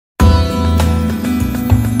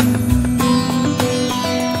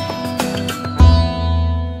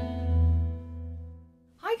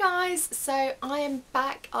So I am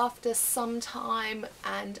back after some time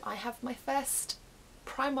and I have my first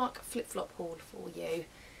Primark flip-flop haul for you.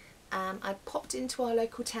 I popped into our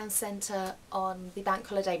local town centre on the bank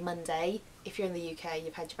holiday Monday. If you're in the UK,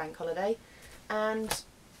 you've had your bank holiday, and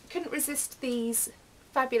couldn't resist these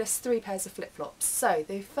fabulous 3 pairs of flip-flops. So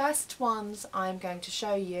the first ones I'm going to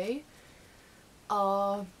show you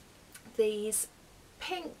are these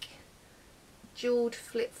pink jewelled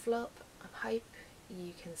flip-flop. I hope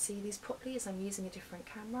you can see these properly as I'm using a different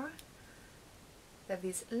camera. They have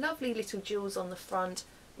these lovely little jewels on the front,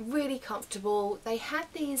 really comfortable. They had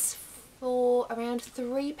these for around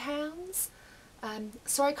 £3.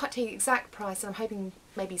 Sorry I can't tell you the exact price, and I'm hoping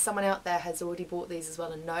maybe someone out there has already bought these as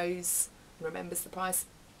well and knows and remembers the price.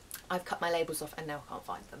 I've cut my labels off and now I can't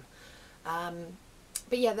find them.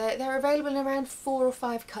 But yeah, they're available in around 4 or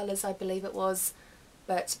 5 colours, I believe it was,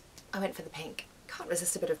 but I went for the pink. Can't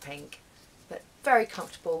resist a bit of pink, but very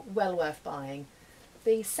comfortable, well worth buying.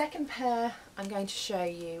 The second pair I'm going to show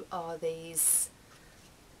you are these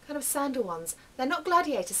kind of sandal ones. They're not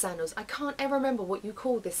gladiator sandals. I can't ever remember what you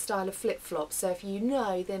call this style of flip-flop, so if you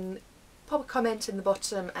know, then pop a comment in the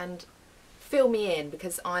bottom and fill me in,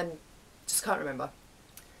 because I just can't remember.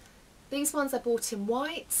 These ones I bought in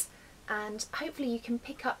white, and hopefully you can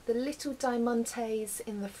pick up the little diamantes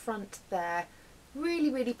in the front there. Really,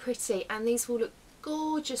 really pretty, and these will look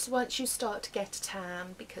gorgeous once you start to get a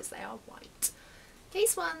tan because they are white.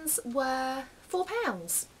 These ones were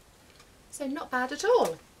 £4, so not bad at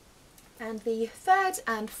all. And the third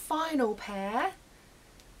and final pair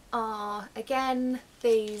are again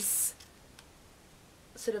these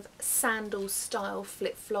sort of sandal style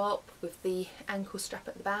flip-flop with the ankle strap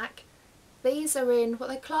at the back. These are in what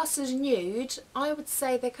they class as nude. I would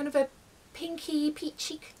say they're kind of a pinky,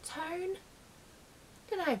 peachy tone.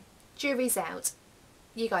 Don't know, jury's out.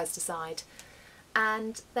 You guys decide.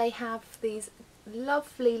 And they have these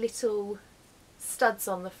lovely little studs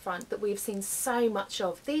on the front that we've seen so much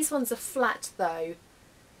of. These ones are flat though,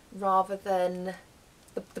 rather than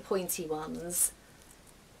the pointy ones,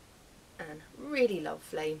 and really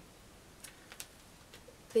lovely.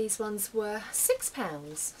 These ones were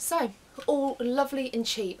 £6, so all lovely and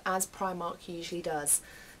cheap, as Primark usually does.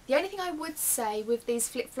 The only thing I would say with these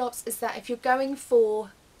flip-flops is that if you're going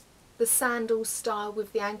for the sandal style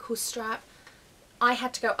with the ankle strap, I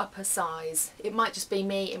had to go up a size. It might just be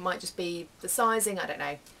me, it might just be the sizing, I don't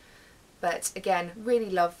know. But again, really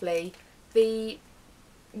lovely. The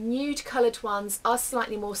nude coloured ones are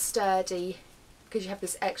slightly more sturdy because you have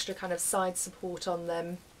this extra kind of side support on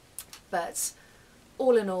them. But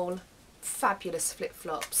all in all, fabulous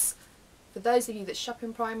flip-flops. For those of you that shop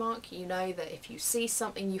in Primark, you know that if you see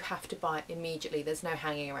something you have to buy it immediately. There's no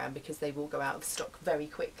hanging around because they will go out of stock very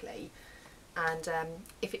quickly. And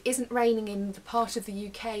if it isn't raining in the part of the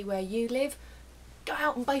UK where you live, go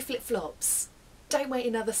out and buy flip-flops. Don't wait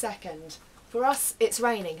another second. For us, it's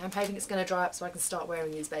raining. I'm hoping it's going to dry up so I can start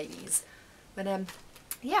wearing these babies. But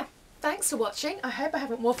yeah, thanks for watching. I hope I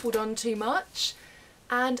haven't waffled on too much.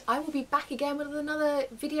 And I will be back again with another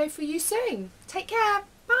video for you soon. Take care.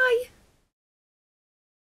 Bye.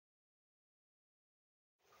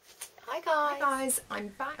 Hi guys. I'm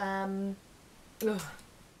back.